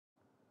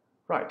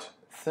Right,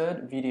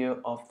 third video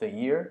of the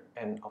year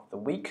and of the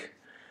week.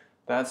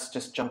 Let's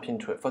just jump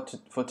into it.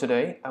 For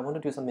today, I want to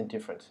do something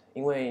different.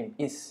 因为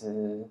一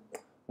时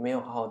没有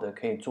好好的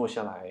可以坐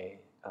下来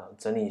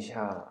整理一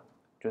下，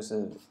就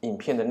是影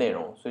片的内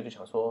容，所以就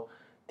想说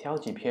挑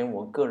几篇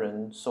我个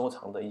人收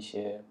藏的一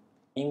些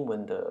英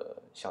文的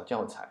小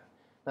教材。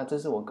那这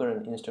是我个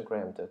人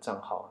Instagram 的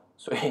账号，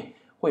所以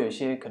会有一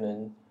些可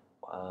能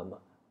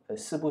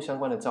四不相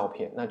关的照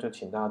片，那就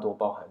请大家多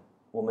包涵。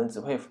我们只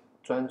会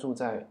专注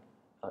在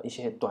一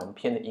些短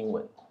篇的英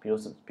文，比如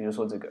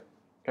说这个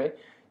 ，OK，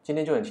 今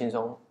天就很轻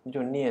松，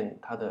就念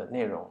它的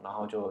内容，然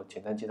后就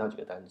简单介绍几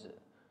个单字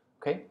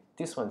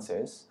 ，OK。This one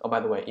says, oh, by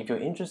the way, if you're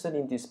interested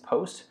in this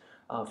post,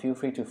 feel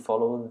free to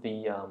follow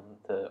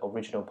the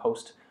original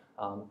post,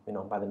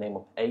 by the name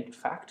of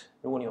 8fact.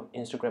 如果你有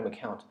Instagram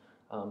account,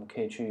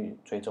 可以去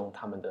追踪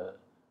他们的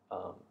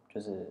就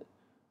是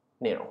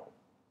内容。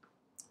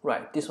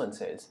Right, this one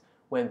says,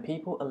 when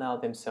people allow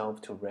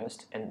themselves to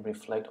rest and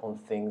reflect on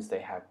things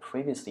they have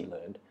previously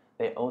learned,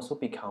 they also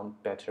become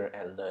better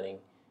at learning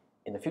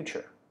in the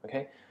future.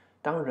 OK，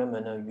 当人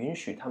们呢允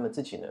许他们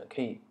自己呢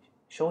可以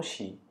休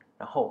息，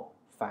然后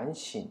反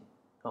省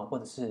或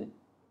者是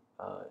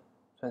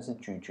算是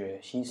咀嚼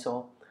吸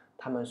收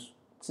他们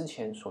之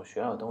前所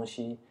学到的东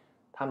西，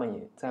他们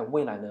也在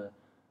未来呢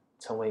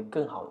成为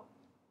更好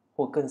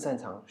或更擅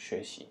长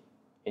学习。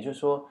也就是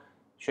说，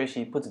学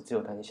习不只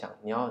有单项，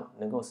你要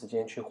能够时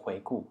间去回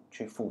顾、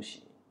去复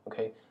习。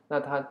OK， 那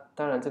它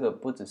当然这个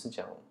不只是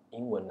讲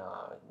英文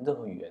啊，任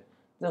何语言、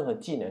任何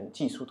技能、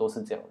技术都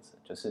是这样子，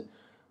就是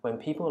when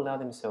people allow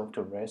themselves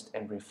to rest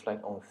and reflect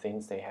on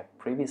things they have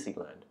previously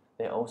learned,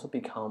 they also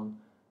become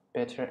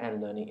better at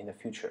learning in the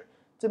future.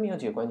 这边有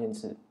几个关键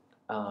字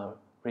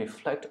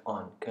，reflect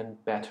on 跟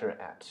better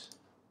at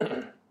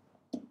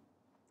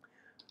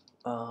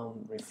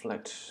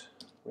 。reflect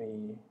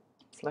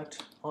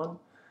on，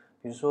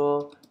 比如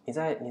说你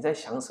在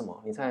想什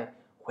么？你在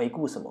回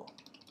顾什么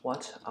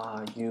 ？What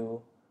are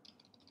you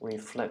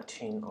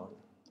reflecting on？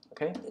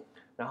 OK，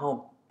 然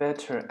后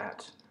better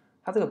at，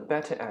 它这个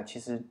better at 其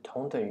实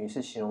同等于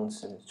是形容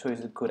词，所以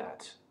是 good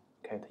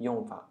at，OK 的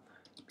用法。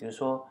比如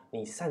说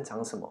你擅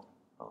长什么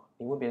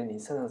你问别人你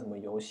擅长什么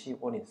游戏，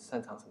或你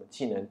擅长什么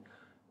技能，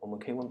我们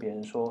可以问别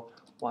人说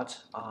What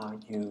are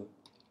you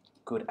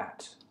good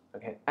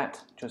at？OK，at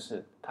就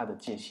是它的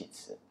介系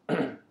词。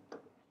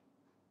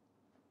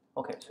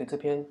OK， 所以这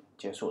篇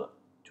结束了，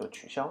就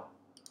取消。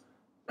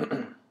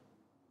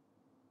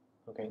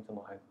OK， 怎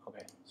么还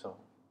OK？So，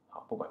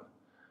 好，不管了，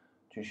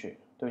继续。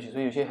对不起，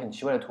所以有些很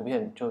奇怪的图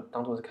片就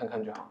当做是看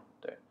看就好。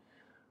对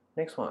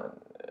 ，Next one，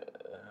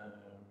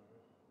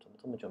 怎么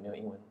这么久没有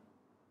英文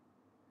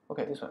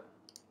 ？OK，this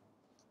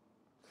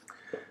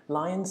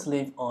one。Lions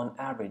live on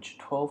average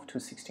 12 to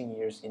 16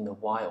 years in the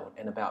wild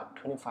and about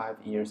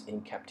 25 years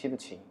in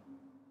captivity.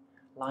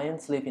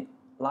 Lions live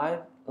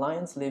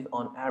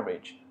on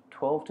average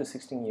 12 to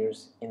 16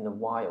 years in the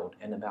wild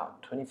and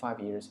about 25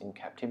 years in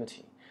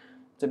captivity.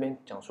 这边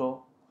讲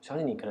说，相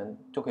信你可能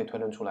就可以推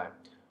论出来，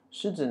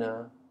狮子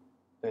呢，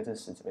对，这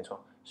是狮子没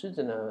错，狮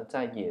子呢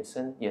在野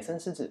生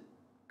狮子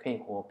可以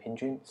活平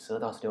均12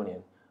到16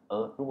年，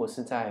而如果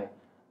是在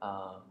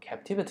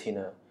captivity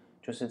呢，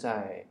就是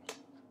在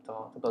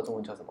不知道中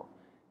文叫什么，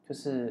就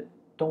是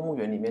动物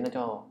园里面那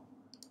叫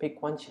被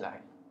关起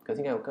来，可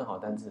是应该有更好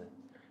的单字。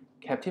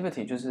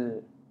Captivity 就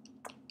是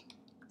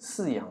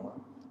饲养嘛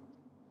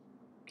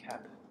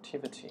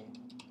 ，Captivity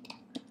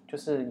就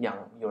是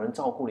有人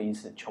照顾的意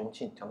思，穷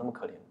尽，讲那么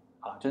可怜，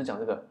好，就是讲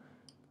这个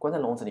关在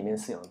笼子里面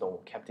饲养的动物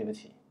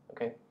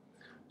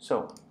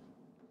 ，Captivity，OK，So，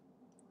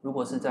如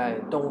果是在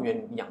动物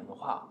园养的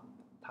话，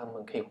他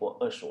们可以活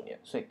25年，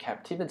所以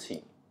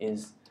Captivity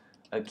is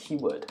a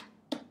keyword，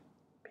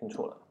 拼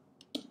错了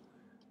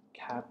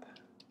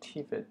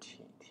 ，Captivity，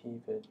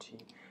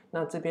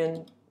 那这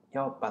边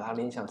要把它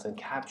联想成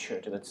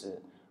capture 这个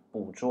字，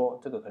捕捉，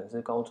这个可能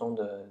是高中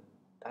的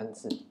单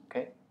字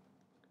 ，OK。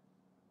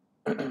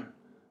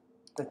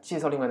再介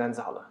绍另外单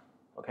字好了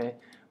 ，OK，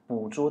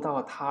 捕捉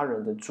到他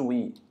人的注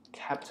意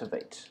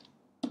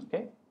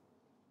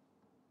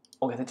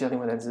 ，captivate，OK，OK，再介绍另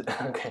外单字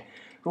 ，OK。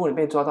如果你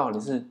被抓到，你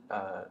是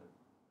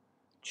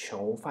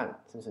囚犯，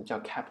是不是叫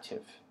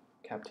captive？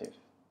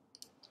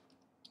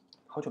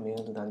 好久没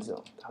用这单字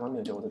哦，台湾没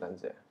有教过这单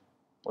字哎，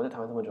我在台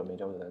湾这么久没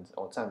教过这单字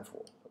哦，战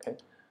俘 ，OK。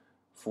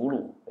俘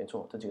虏，没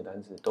错，这几个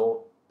单词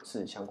都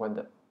是相关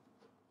的。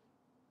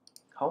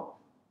好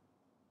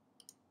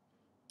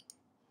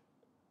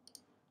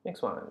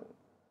 ，Next one，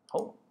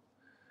 好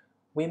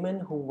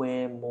 ，Women who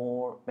wear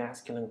more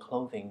masculine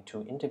clothing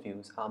to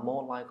interviews are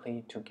more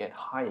likely to get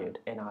hired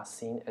and are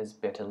seen as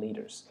better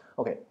leaders.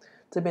 OK，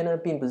 这边呢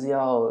并不是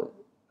要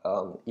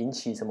引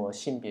起什么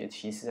性别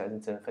歧视还是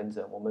争纷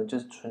争，我们就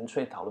是纯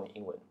粹讨论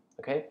英文。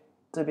OK，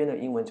 这边的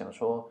英文讲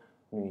说，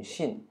女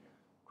性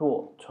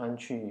若穿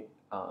去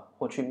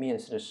或去面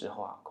试的时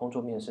候工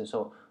作面试的时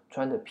候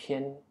穿的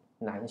偏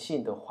男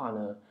性的话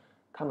呢，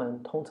他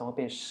们通常会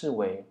被视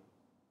为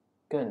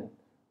更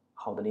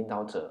好的领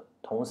导者，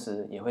同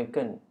时也会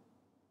更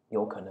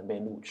有可能被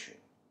录取。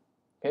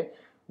Okay?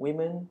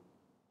 Women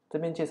这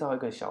边介绍一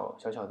个小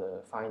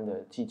的发音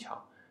的技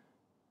巧。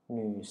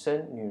女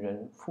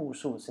人复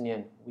数是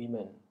念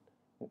women，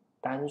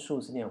 单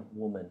数是念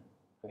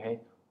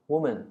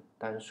woman。OK，woman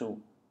单数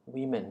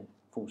 ，women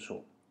复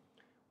数。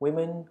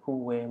Women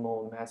who wear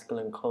more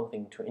masculine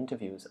clothing to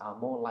interviews are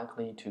more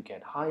likely to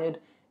get hired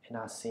and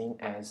are seen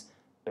as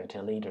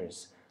better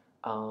leaders.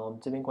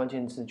 这边关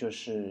键字就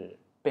是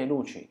被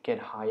录取 get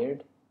hired，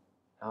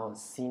 然后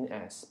seen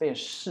as 被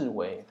视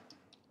为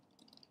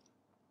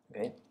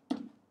 ，OK，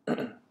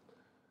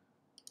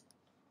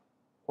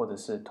 或者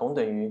是同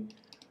等于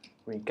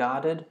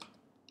regarded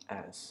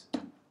as。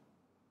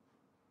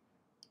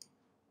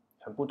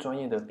很不专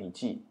业的笔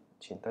记，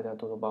请大家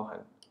多多包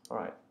涵。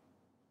Alright，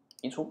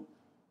 移除，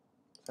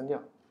删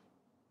掉。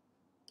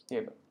第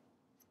二个。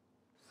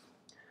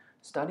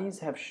Studies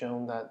have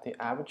shown that the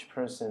average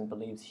person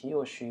believes he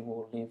or she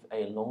will live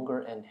a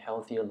longer and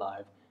healthier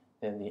life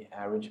than the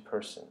average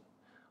person.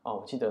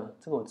 我记得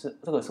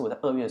这个是我在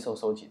2月的时候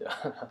收集的。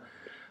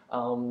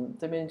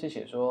这边就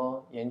写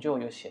说，研究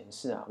有显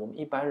示我们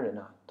一般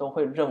人都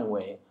会认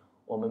为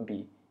我们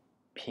比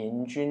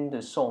平均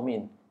的寿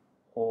命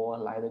活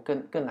来的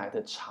更来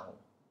的长，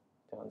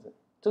这样子。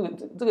这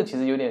个其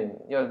实有点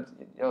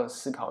要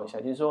思考一下，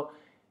就是说，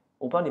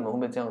我不知道你们会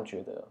不会这样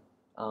觉得，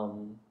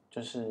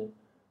就是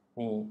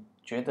你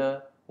觉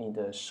得你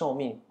的寿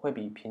命会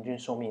比平均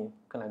寿命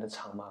更来的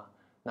长吗？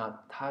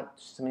那他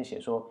这边写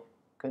说，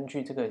根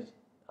据这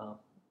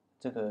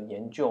个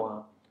研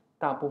究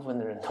大部分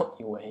的人都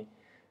以为，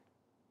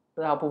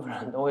大部分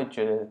人都会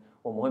觉得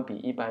我们会比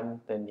一般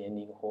的年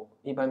龄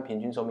一般平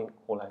均寿命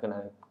活来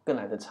更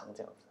来的长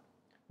这样子。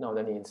那我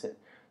再念一次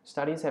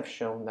 ，Studies have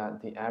shown that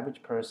the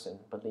average person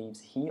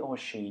believes he or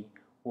she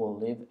will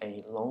live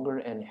a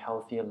longer and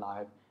healthier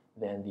life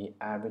than the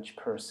average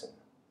person.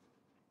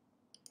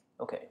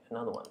 Okay,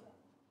 another one.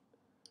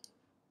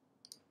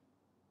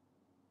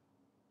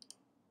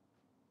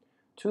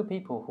 Two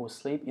people who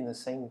sleep in the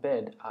same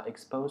bed are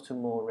exposed to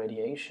more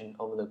radiation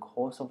over the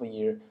course of a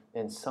year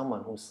than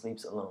someone who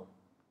sleeps alone.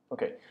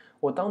 OK，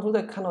 我当初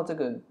在看到这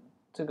个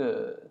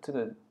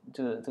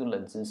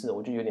冷知识，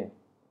我就有点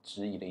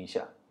质疑了一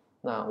下。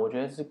那我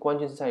觉得关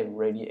键是在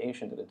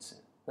radiation 这个词。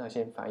那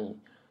先翻译，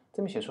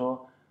这边写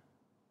说，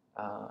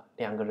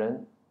两个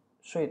人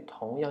睡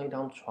同样一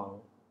张床，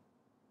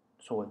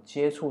所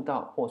接触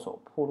到或所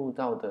暴露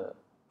到的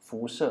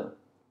辐射，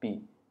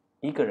比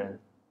一个人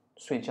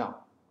睡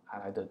觉还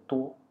来得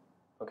多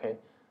 ，OK？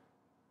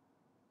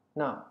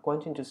 那关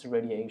键就是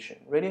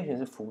radiation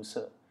是辐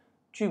射。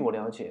据我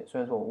了解，虽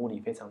然说我物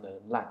理非常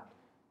的烂，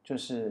就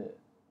是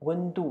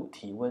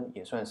体温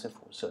也算是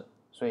辐射，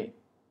所以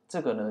这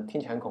个呢听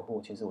起来很恐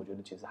怖，其实我觉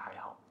得其实还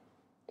好。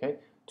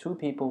OK，two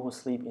people who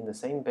sleep in the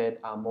same bed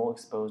are more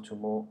exposed to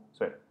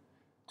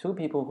Two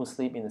people who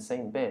sleep in the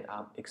same bed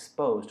are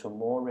exposed to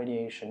more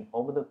radiation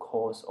over the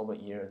course of a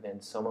year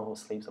than someone who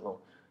sleeps alone.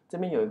 这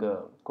边有一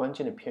个关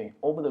键的片语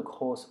 ，over the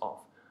course of，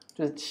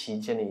 就是期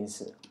间的意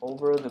思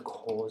 ，over the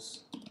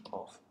course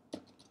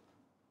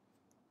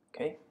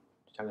of。OK，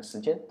 加个时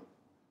间。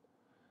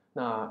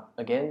那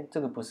again， 这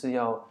个不是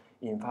要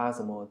引发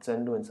什么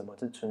争论什么，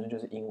这纯粹就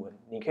是英文，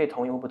你可以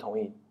同意或不同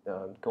意，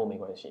跟我没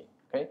关系。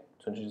OK，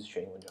 纯粹就是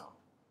学英文就好。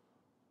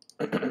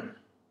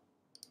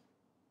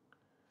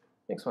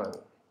Next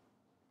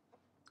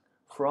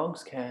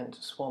one.Frogs can't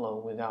swallow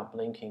without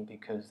blinking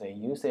because they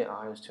use their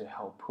eyes to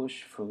help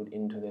push food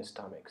into their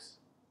stomachs.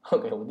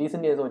 OK， 我第一次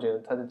念的时候觉得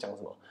他在讲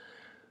什么？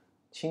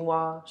青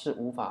蛙是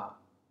无法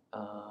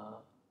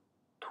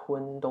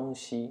吞东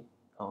西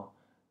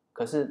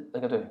可是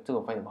对，这个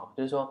我翻译的不好，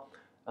就是说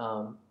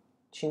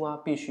青蛙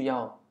必须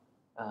要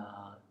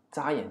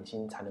眨眼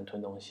睛才能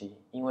吞东西，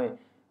因为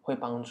会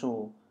帮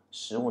助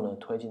食物呢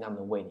推进它们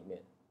的胃里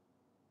面，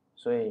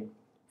所以。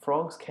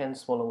Frogs can't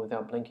swallow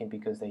without blinking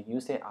because they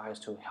use their eyes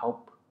to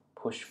help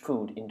push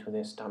food into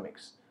their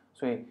stomachs.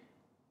 所以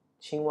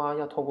青蛙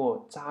要透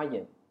过眨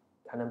眼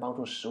才能帮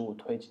助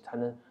才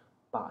能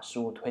把食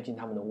物推进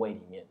它们的胃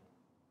里面。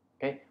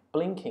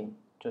OK，blinking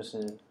就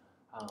是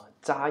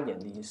眨眼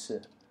的意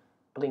思。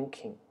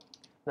Blinking。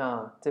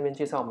那这边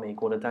介绍美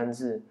国的单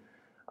字，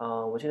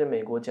我记得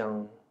美国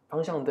讲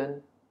方向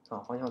灯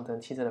方向灯，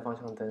汽车的方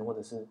向灯或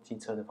者是机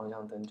车的方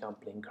向灯叫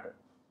blinker。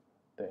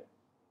对，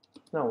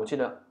那我记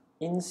得。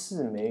英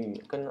式美语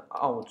跟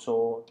澳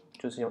洲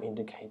就是用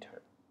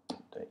indicator，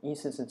 对，意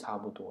思是差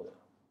不多的。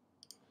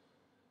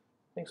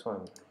Next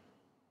one.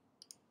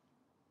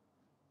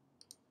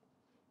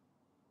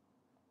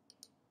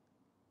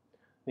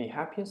 The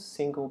happiest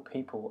single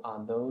people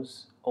are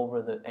those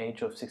over the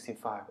age of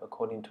 65,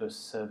 according to a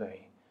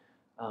survey.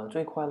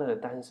 最快乐的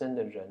单身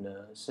的人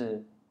呢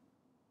是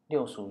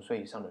65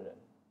岁以上的人。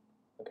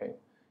OK，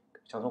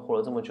 想说活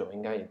了这么久，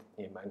应该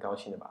也蛮高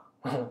兴的吧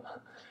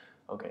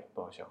？OK，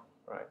 不好笑。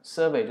Right,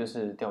 survey 就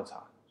是调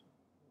查，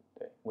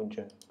对，问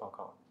卷报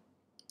告。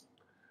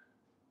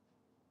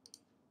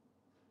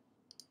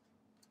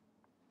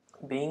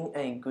Being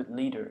a good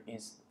leader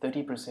is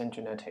 30%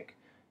 genetic.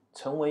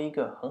 成为一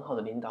个很好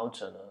的领导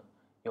者呢，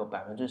有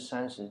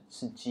30%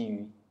是基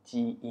于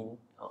基因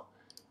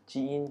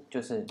基因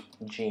就是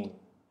gene，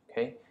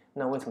 OK，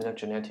 那为什么叫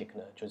genetic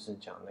呢？就是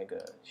讲那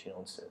个形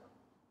容词。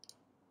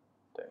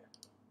对。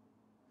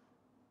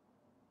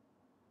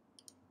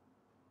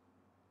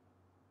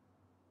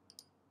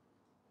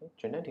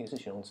genetic 是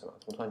形容词吗？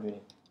怎么突然决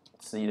定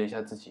质疑了一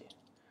下自己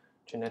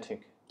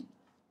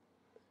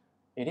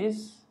 ？genetic。It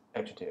is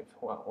adjective。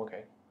哇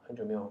 ，OK， 很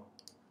久没有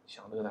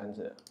想这个单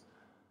词了。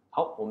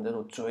好，我们再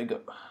做最后一个，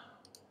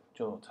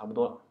就差不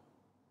多了，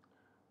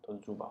都是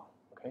珠宝。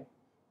OK，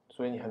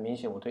 所以你很明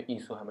显，我对艺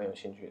术还蛮有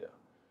兴趣的。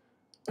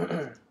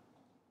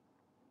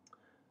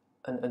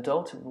An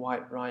adult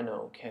white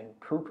rhino can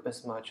poop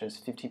as much as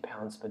 50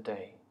 pounds per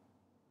day。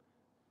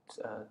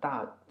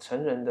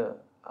成人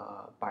的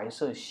白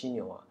色犀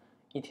牛啊，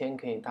一天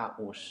可以大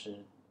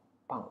50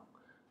磅。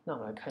那我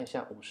们来看一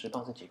下50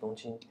磅是几公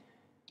斤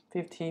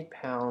？50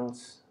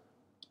 pounds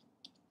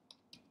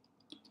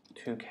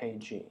to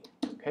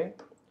kg。OK，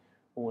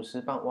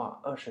 50磅，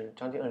哇，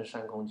将近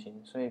23公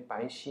斤。所以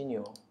白犀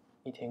牛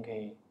一天可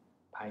以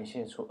排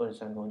泄出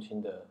23公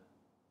斤的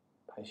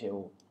排泄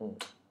物。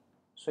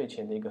睡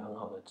前的一个很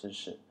好的知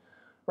识。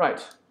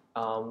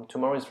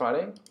Right，tomorrow is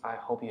Friday. I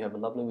hope you have a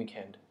lovely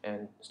weekend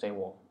and stay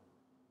warm.